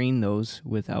to screen those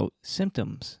without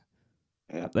symptoms.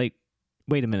 Yep. Like,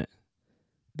 wait a minute.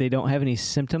 They don't have any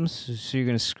symptoms, so you're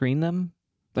going to screen them?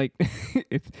 Like,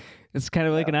 it's kind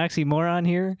of like an oxymoron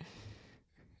here.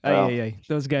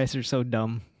 Those guys are so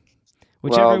dumb.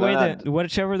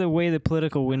 Whichever the way the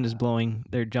political wind is blowing,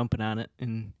 they're jumping on it.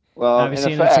 And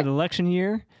obviously, it's an election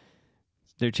year.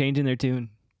 They're changing their tune.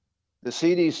 The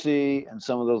CDC and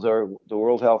some of those are the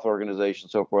World Health Organization,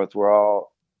 so forth. We're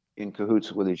all in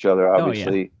cahoots with each other,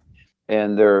 obviously,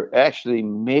 and they're actually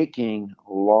making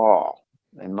law,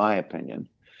 in my opinion.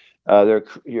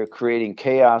 You're creating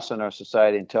chaos in our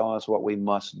society and telling us what we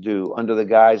must do under the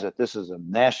guise that this is a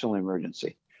national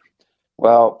emergency.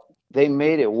 Well, they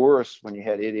made it worse when you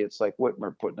had idiots like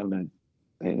Whitmer putting them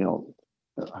in,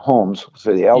 homes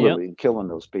for the elderly and killing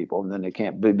those people, and then they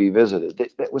can't be visited.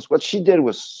 That was what she did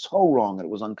was so wrong that it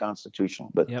was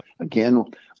unconstitutional. But again,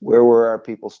 where were our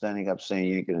people standing up saying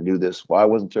you ain't going to do this? Why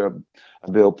wasn't there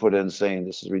a bill put in saying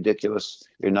this is ridiculous?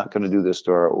 You're not going to do this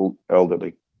to our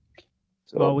elderly.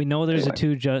 So, well, we know there's a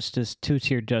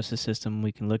two-tiered justice system.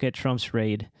 We can look at Trump's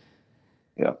raid.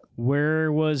 Yeah.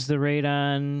 Where was the raid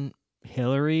on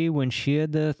Hillary when she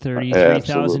had the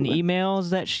 33,000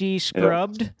 emails that she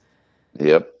scrubbed?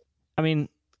 Yep. I mean,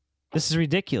 this is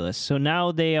ridiculous. So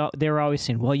now they're always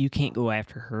saying, well, you can't go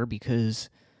after her because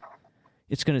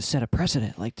it's going to set a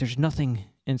precedent. Like, there's nothing.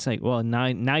 And it's like, well,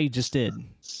 now you just did.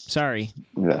 Sorry.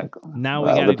 Exactly. Now we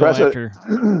got to go after.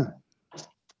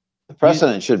 The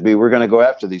precedent should be we're going to go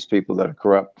after these people that are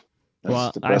corrupt.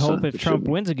 Well, I hope if Trump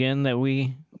wins again that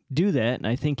we do that, and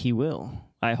I think he will.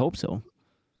 I hope so.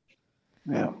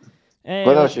 Yeah. And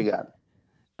what else you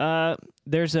got?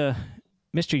 There's a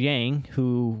Mr. Yang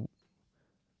who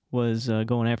was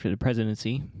going after the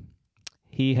presidency.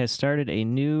 He has started a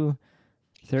new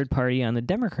third party on the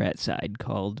Democrat side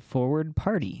called Forward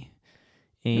Party.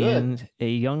 And a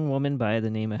young woman by the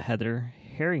name of Heather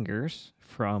Herringers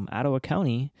from Ottawa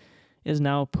County is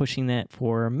now pushing that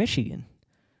for Michigan.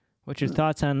 What's your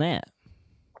thoughts on that?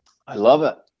 I love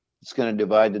it. It's going to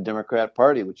divide the Democrat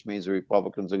Party, which means the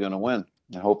Republicans are going to win.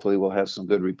 And hopefully we'll have some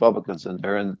good Republicans in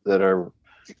there that are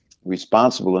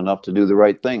responsible enough to do the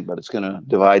right thing. But it's going to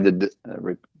divide the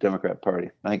Democrat Party.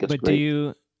 I think it's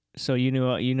great. So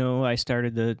I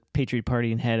started the Patriot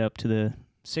Party and head up to the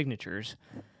signatures.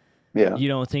 Yeah. You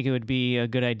don't think it would be a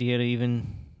good idea to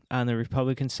even on the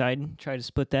Republican side try to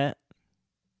split that?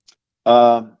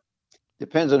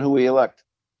 Depends on who we elect,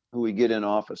 who we get in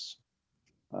office.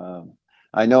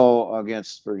 I know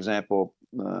against, for example,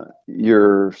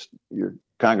 your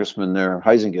congressman there,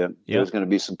 Heisinger, there's going to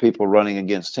be some people running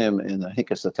against him, and I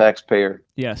think it's the taxpayer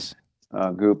Yes.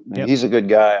 Group. And Yep. he's a good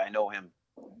guy. I know him.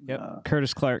 Yep.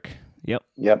 Curtis Clark. Yep.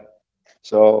 Yep.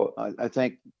 So I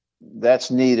think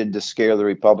that's needed to scare the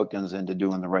Republicans into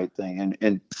doing the right thing.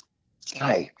 And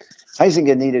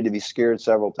Heisinger needed to be scared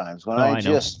several times. When I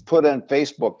just put on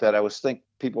Facebook that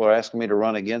people are asking me to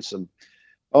run against him,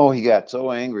 he got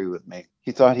so angry with me.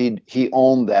 He thought he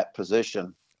owned that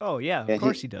position. Oh yeah, of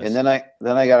course he does. And then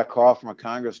I got a call from a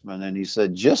congressman, and he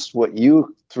said, just what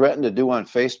you threatened to do on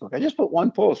Facebook. I just put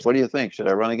one post. What do you think? Should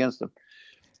I run against him?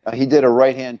 He did a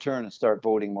right-hand turn and start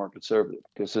voting more conservative,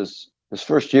 because his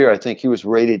first year, I think he was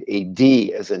rated a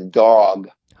D, as in dog,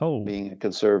 being a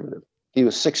conservative. He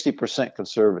was 60%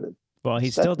 conservative. Well, he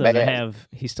still doesn't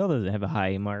have a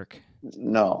high mark.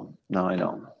 No, I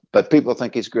know. But people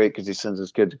think he's great because he sends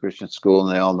his kid to Christian school,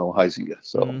 and they all know Heisinger.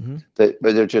 So, but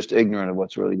they're just ignorant of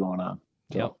what's really going on.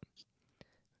 So. Yep.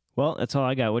 Well, that's all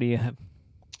I got. What do you have?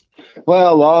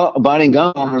 Well, law-abiding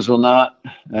gun owners will not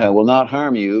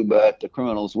harm you, but the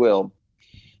criminals will.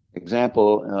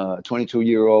 Example: a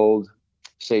 22-year-old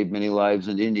saved many lives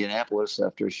in Indianapolis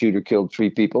after a shooter killed 3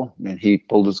 people, and he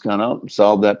pulled his gun out and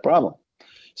solved that problem.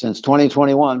 Since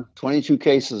 2021, 22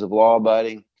 cases of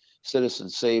law-abiding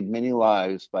citizens saved many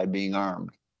lives by being armed.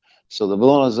 So the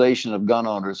villainization of gun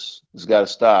owners has got to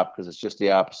stop, because it's just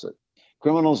the opposite.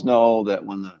 Criminals know that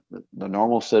when the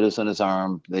normal citizen is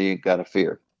armed, they got to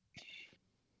fear.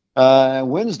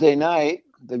 Wednesday night,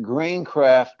 the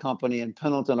Graincraft Company in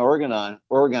Pendleton,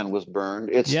 Oregon was burned.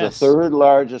 It's the 3rd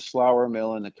largest flour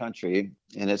mill in the country,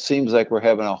 and it seems like we're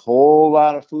having a whole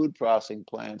lot of food processing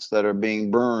plants that are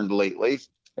being burned lately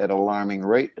at an alarming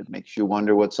rate. It makes you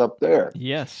wonder what's up there.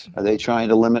 Yes. Are they trying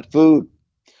to limit food?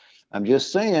 I'm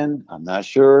just saying, I'm not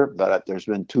sure, but there's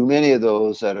been too many of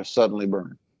those that are suddenly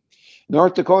burned.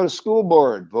 North Dakota School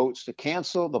Board votes to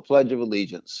cancel the Pledge of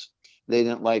Allegiance. They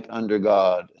didn't like under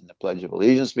God in the Pledge of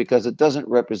Allegiance because it doesn't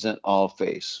represent all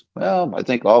faiths. Well, I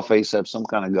think all faiths have some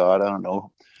kind of God. I don't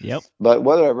know. Yep. But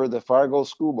whatever, the Fargo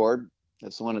School Board,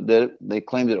 that's the one that did it, they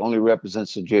claimed it only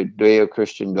represents the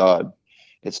Judeo-Christian God.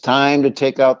 It's time to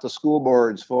take out the school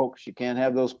boards, folks. You can't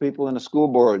have those people in the school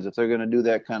boards if they're going to do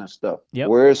that kind of stuff. Yep.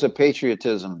 Where's the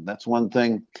patriotism? That's one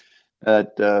thing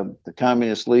that the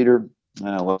communist leader,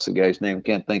 what's the guy's name?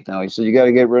 Can't think now. He said, you got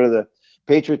to get rid of the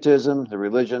patriotism, the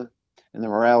religion, and the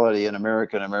morality in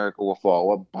America, and America will fall.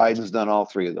 Well, Biden's done all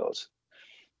 3 of those.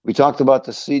 We talked about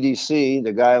the CDC,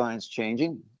 the guidelines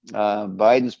changing.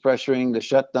 Biden's pressuring the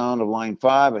shutdown of Line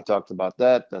 5. I talked about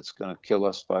that. That's going to kill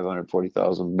us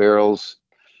 540,000 barrels.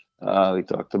 We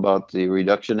talked about the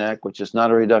Reduction Act, which is not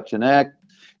a Reduction Act.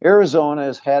 Arizona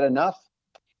has had enough.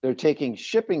 They're taking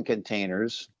shipping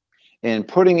containers and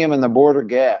putting them in the border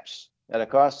gaps at a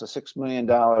cost of $6 million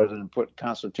and put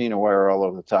concertina wire all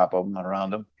over the top of them and around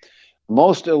them.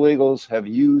 Most illegals have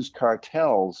used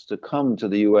cartels to come to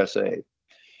the USA.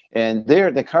 And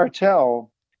the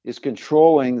cartel is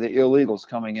controlling the illegals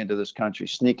coming into this country,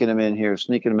 sneaking them in here,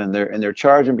 sneaking them in there, and they're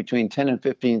charging between $10,000 and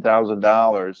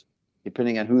 $15,000,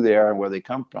 depending on who they are and where they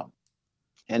come from.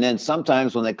 And then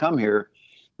sometimes when they come here,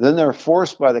 then they're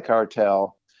forced by the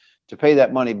cartel to pay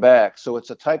that money back. So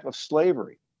it's a type of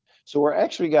slavery. So we're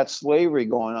actually got slavery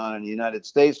going on in the United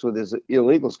States with these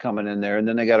illegals coming in there, and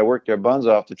then they got to work their buns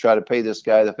off to try to pay this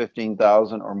guy the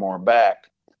 $15,000 or more back.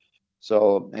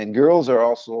 So, and girls are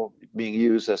also being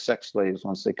used as sex slaves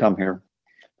once they come here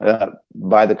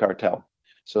by the cartel.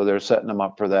 So they're setting them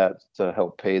up for that to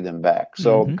help pay them back.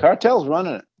 So cartel's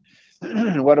running it.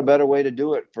 What a better way to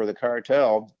do it for the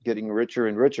cartel, getting richer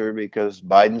and richer, because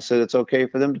Biden said it's okay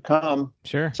for them to come.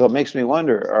 Sure. So it makes me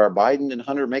wonder, are Biden and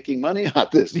Hunter making money on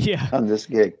this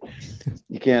gig?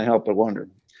 You can't help but wonder.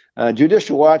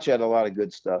 Judicial Watch had a lot of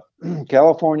good stuff.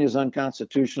 California's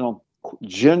unconstitutional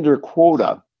gender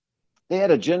quota. They had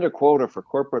a gender quota for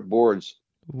corporate boards.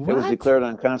 It was declared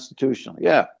unconstitutional.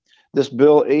 Yeah. This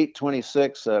bill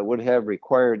 826 would have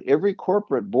required every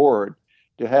corporate board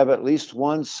to have at least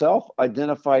one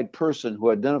self-identified person who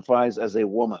identifies as a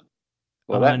woman.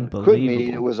 Well, that could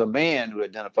mean it was a man who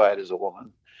identified as a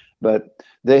woman, but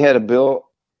they had a bill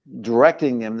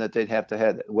directing them that they'd have to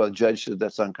have it. Well, the judge said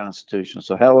that's unconstitutional.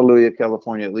 So hallelujah,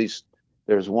 California, at least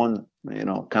there's one,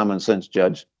 common sense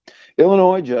judge.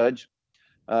 Illinois judge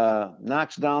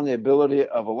knocks down the ability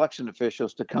of election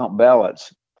officials to count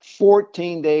ballots.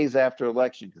 14 days after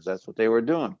election, because that's what they were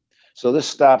doing. So this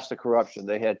stops the corruption.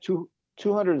 They had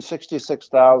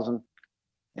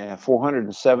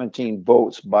 266,417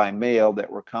 votes by mail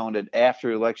that were counted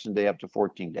after election day up to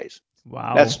 14 days.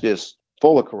 Wow. That's just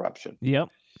full of corruption. Yep.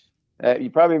 You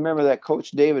probably remember that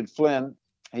Coach David Flynn.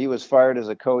 He was fired as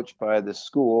a coach by the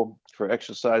school for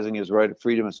exercising his right of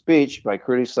freedom of speech by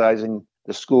criticizing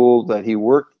the school that he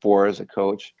worked for as a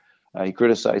coach. He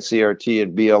criticized CRT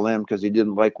and BLM because he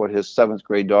didn't like what his 7th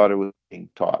grade daughter was being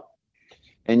taught.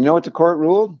 And you know what the court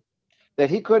ruled? That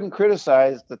he couldn't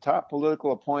criticize the top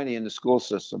political appointee in the school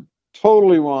system.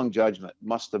 Totally wrong judgment.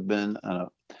 Must have been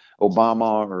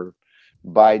Obama or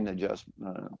Biden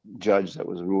judge that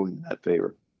was ruling in that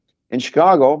favor. In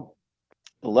Chicago,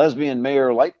 the lesbian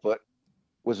mayor Lightfoot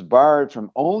was barred from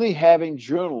only having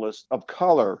journalists of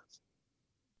color.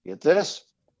 Get this?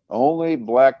 Only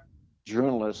black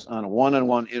journalists on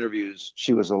one-on-one interviews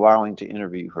she was allowing to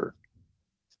interview her.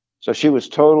 So she was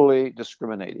totally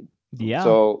discriminating. Yeah.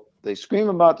 So they scream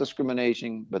about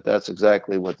discrimination, but that's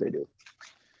exactly what they do.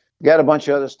 Got a bunch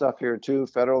of other stuff here too.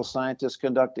 Federal scientists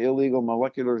conduct illegal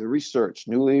molecular research.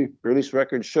 Newly released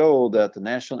records show that the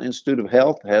National Institute of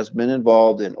Health has been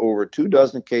involved in over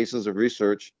 24 cases of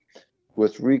research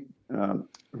with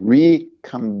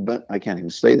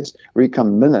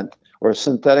recombinant or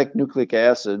synthetic nucleic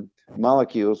acid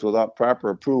molecules without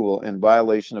proper approval in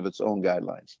violation of its own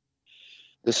guidelines.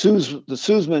 The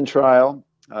Sussman trial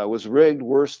was rigged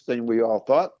worse than we all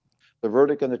thought. The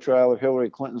verdict in the trial of Hillary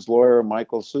Clinton's lawyer,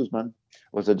 Michael Sussman,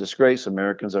 was a disgrace.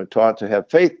 Americans are taught to have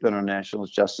faith in our national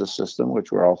justice system,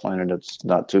 which we're all finding it's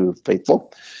not too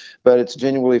faithful, but it's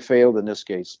genuinely failed in this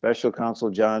case. Special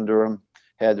counsel John Durham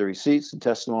had the receipts and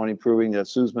testimony proving that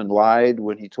Sussman lied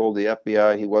when he told the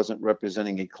FBI he wasn't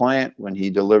representing a client, when he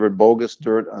delivered bogus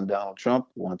dirt on Donald Trump.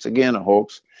 Once again, a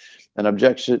hoax. An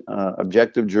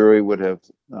objective jury would have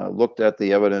looked at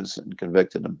the evidence and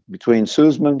convicted him. Between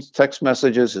Sussman's text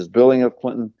messages, his billing of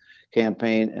Clinton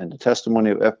campaign, and the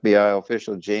testimony of FBI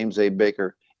official James A.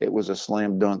 Baker, it was a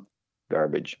slam dunk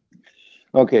garbage.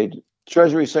 Okay,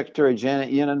 Treasury Secretary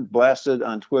Janet Yellen blasted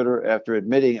on Twitter after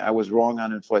admitting I was wrong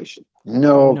on inflation.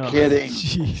 No kidding.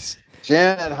 Jeez.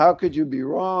 Janet, how could you be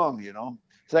wrong? You know,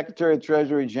 Secretary of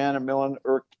Treasury Janet Yellen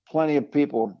irked plenty of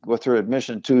people with her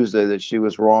admission Tuesday that she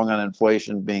was wrong on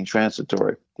inflation being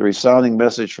transitory. The resounding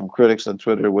message from critics on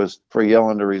Twitter was for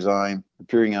Yellen to resign.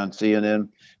 Appearing on CNN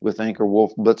with anchor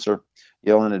Wolf Blitzer,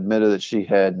 Yellen admitted that she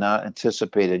had not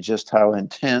anticipated just how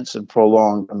intense and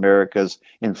prolonged America's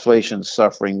inflation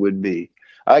suffering would be.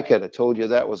 I could have told you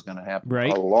that was going to happen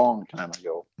a long time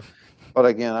ago. But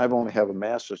again, I've only have a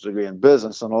master's degree in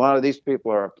business, and a lot of these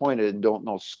people are appointed and don't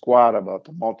know squat about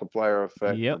the multiplier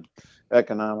effect, and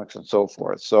economics, and so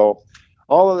forth. So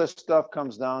all of this stuff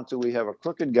comes down to we have a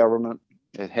crooked government.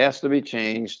 It has to be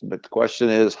changed, but the question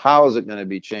is, how is it going to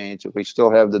be changed if we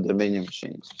still have the Dominion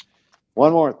machines?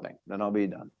 One more thing, then I'll be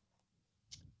done.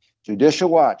 Judicial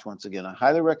Watch, once again, I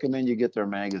highly recommend you get their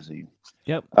magazine.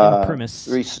 Yep,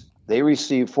 Imprimis. They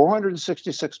received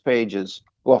 466 pages.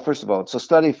 Well, first of all, it's a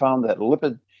study found that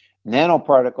lipid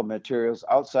nanoparticle materials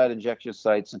outside injection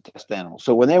sites and test animals.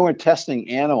 So when they were testing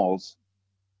animals,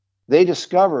 they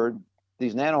discovered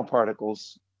these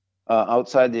nanoparticles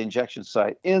outside the injection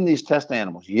site in these test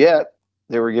animals, yet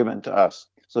they were given to us.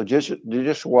 So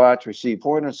Judicial Watch received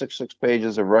 466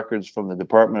 pages of records from the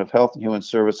Department of Health and Human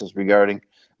Services regarding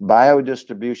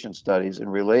biodistribution studies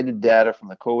and related data from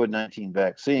the COVID-19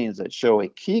 vaccines that show a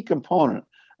key component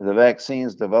of the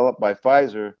vaccines developed by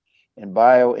Pfizer and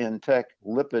BioNTech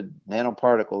lipid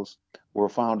nanoparticles were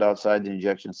found outside the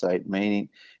injection site, mainly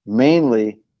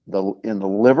in the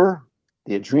liver,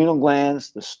 the adrenal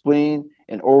glands, the spleen,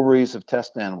 and ovaries of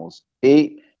test animals,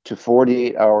 8 to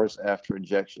 48 hours after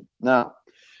injection. Now,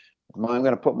 I'm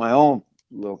going to put my own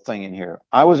little thing in here.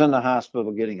 I was in the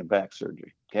hospital getting a back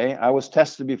surgery. Okay, I was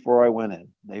tested before I went in.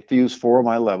 They fused 4 of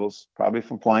my levels, probably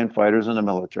from flying fighters in the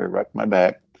military, wrecked my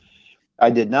back. I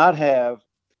did not have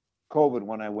COVID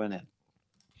when I went in.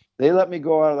 They let me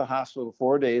go out of the hospital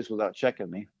 4 days without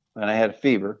checking me, and I had a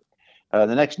fever.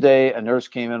 The next day, a nurse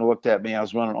came in and looked at me. I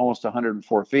was running almost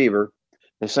 104 fever.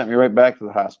 They sent me right back to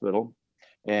the hospital,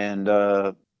 and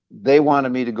they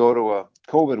wanted me to go to a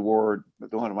COVID ward.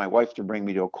 They wanted my wife to bring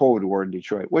me to a COVID ward in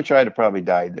Detroit, which I'd have probably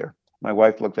died there. My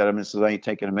wife looked at him and says, I ain't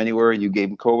taking him anywhere. You gave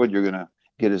him COVID. You're going to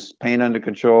get his pain under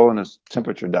control and his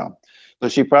temperature down. So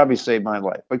she probably saved my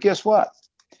life. But guess what?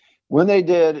 When they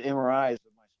did MRIs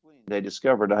of my spleen, they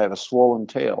discovered I have a swollen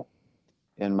tail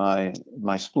in my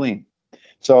spleen.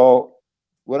 So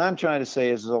what I'm trying to say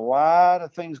is there's a lot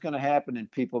of things going to happen in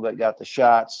people that got the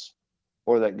shots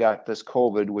or that got this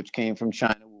COVID, which came from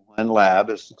China, and lab,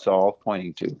 as it's all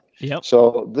pointing to. Yep.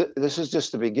 So this is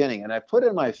just the beginning. And I put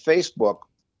in my Facebook,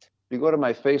 if you go to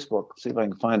my Facebook, see if I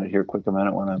can find it here quick a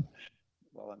minute while I'm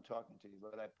talking to you.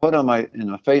 But I put on my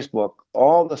Facebook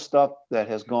all the stuff that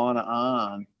has gone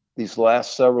on these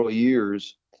last several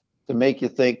years to make you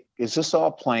think, is this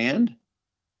all planned?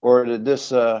 Or did this,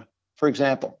 for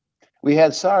example, we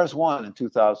had SARS-1 in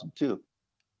 2002.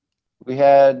 We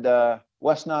had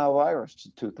West Nile virus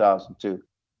in 2002.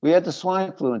 We had the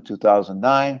swine flu in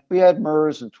 2009. We had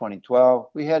MERS in 2012.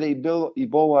 We had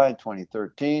Ebola in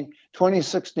 2013.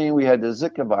 2016, we had the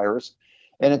Zika virus.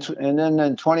 And then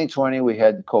in 2020, we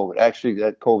had COVID. Actually,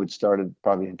 that COVID started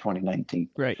probably in 2019.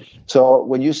 Right. So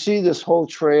when you see this whole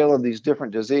trail of these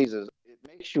different diseases, it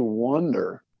makes you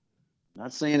wonder, I'm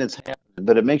not saying it's happening,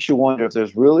 but it makes you wonder if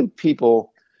there's really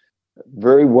people,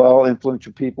 very well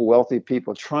influential people, wealthy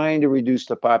people, trying to reduce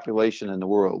the population in the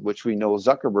world, which we know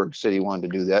Zuckerberg said he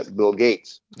wanted to do that, Bill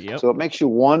Gates. Yep. So it makes you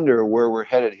wonder where we're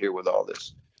headed here with all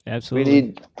this.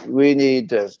 Absolutely. We need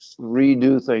to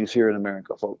redo things here in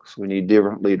America, folks. We need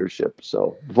different leadership.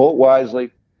 So vote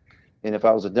wisely. And if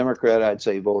I was a Democrat, I'd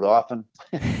say vote often.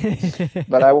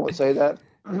 But I won't say that.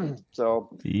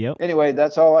 So anyway,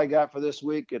 that's all I got for this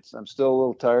week. I'm still a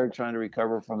little tired trying to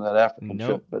recover from that African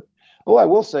trip. But I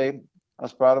will say I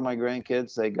was proud of my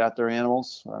grandkids. They got their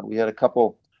animals. We had a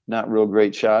couple not real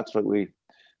great shots, but we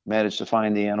managed to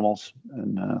find the animals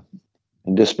and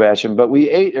dispatch them. But we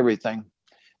ate everything.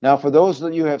 Now, for those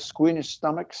of you who have squeamish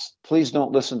stomachs, please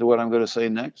don't listen to what I'm going to say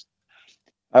next.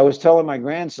 I was telling my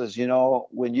grandsons,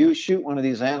 when you shoot one of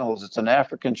these animals, it's an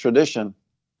African tradition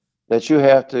that you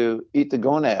have to eat the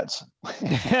gonads.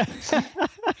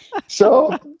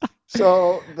 So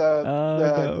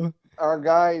our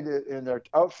guide and their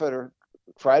outfitter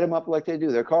fried them up like they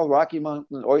do. They're called Rocky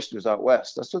Mountain oysters out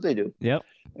west. That's what they do. Yep.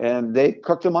 And they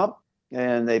cooked them up.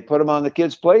 And they put them on the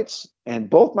kids' plates, and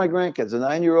both my grandkids, a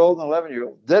 9-year-old and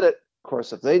 11-year-old, did it. Of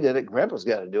course, if they did it, Grandpa's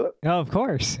got to do it. Oh, of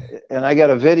course. And I got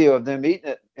a video of them eating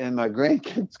it, and my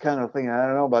grandkid's kind of thinking, I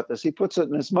don't know about this. He puts it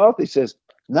in his mouth. He says,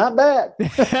 not bad.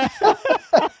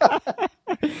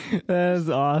 That's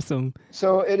awesome.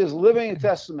 So it is living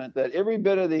testament that every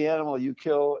bit of the animal you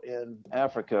kill in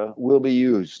Africa will be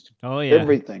used. Oh, yeah.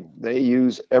 Everything. They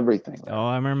use everything. Oh,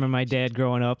 I remember my dad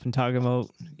growing up and talking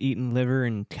about eating liver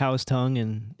and cow's tongue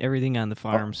and everything on the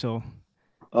farm.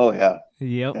 Oh, yeah.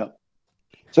 Yep.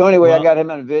 So anyway, I got him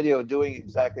on video doing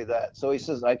exactly that. So he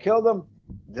says, I killed them,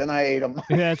 then I ate them.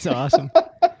 That's awesome.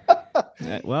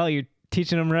 Well, you're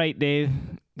teaching them right, Dave.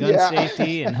 Gun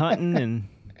safety and hunting, and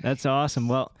that's awesome.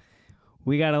 Well,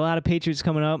 we got a lot of Patriots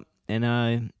coming up, and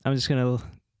I'm just going to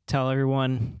tell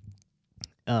everyone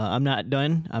I'm not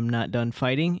done. I'm not done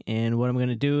fighting, and what I'm going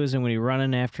to do is I'm going to be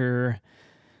running after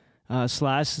Brad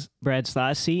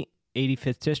Sloss' seat,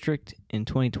 85th District in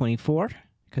 2024,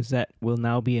 because that will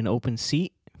now be an open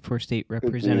seat for state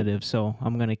representative. So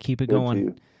I'm going to keep it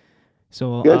going.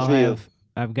 So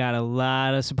I've got a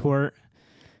lot of support.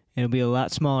 It'll be a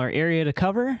lot smaller area to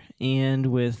cover, and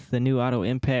with the new Auto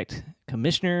Impact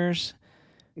commissioners,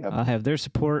 I'll have their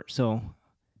support. So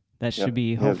that should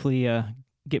be hopefully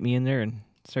get me in there and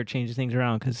start changing things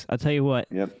around. Because I'll tell you what,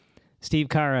 Steve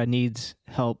Cara needs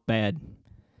help bad.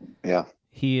 Yeah,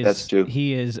 that's true.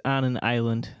 He is on an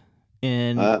island.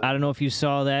 And I don't know if you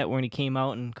saw that when he came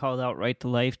out and called out Right to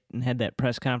Life and had that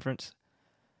press conference.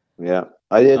 Yeah,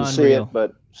 I didn't see it,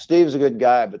 but Steve's a good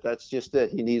guy, but that's just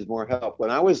it. He needs more help. When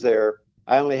I was there,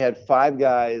 I only had 5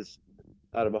 guys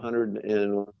out of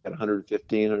 115,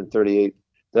 138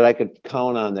 that I could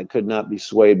count on that could not be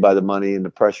swayed by the money and the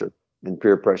pressure and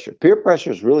peer pressure. Peer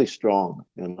pressure is really strong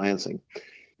in Lansing.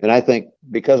 And I think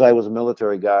because I was a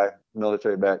military guy,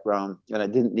 military background, and I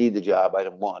didn't need the job, I'd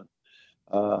have won.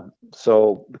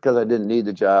 So because I didn't need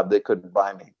the job, they couldn't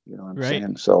buy me. You know what I'm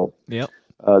saying? So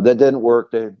that didn't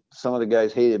work. Some of the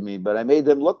guys hated me, but I made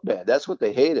them look bad. That's what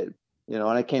they hated. And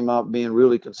I came out being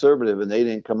really conservative, and they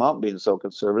didn't come out being so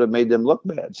conservative. Made them look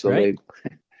bad. So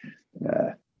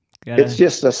it's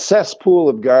just a cesspool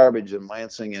of garbage in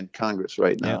Lansing and Congress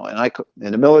right now. And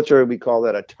in the military, we call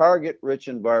that a target-rich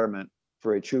environment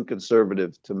for a true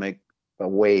conservative to make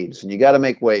waves. And you got to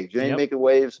make waves. You ain't making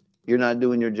waves, you're not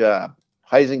doing your job.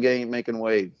 Heisinger ain't making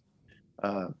waves.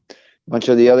 A bunch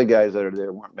of the other guys that are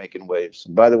there weren't making waves.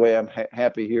 By the way, I'm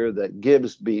happy here that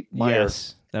Gibbs beat Meyer.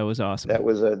 Yes, that was awesome. That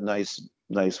was a nice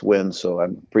win, so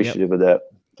I'm appreciative of that.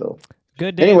 So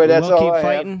good, Dave. Anyway, that's all keep I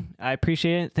fighting. have. I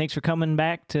appreciate it. Thanks for coming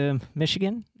back to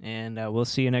Michigan, and we'll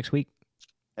see you next week.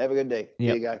 Have a good day. See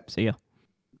you, guys. See ya.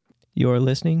 You're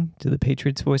listening to the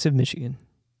Patriots Voice of Michigan.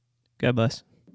 God bless.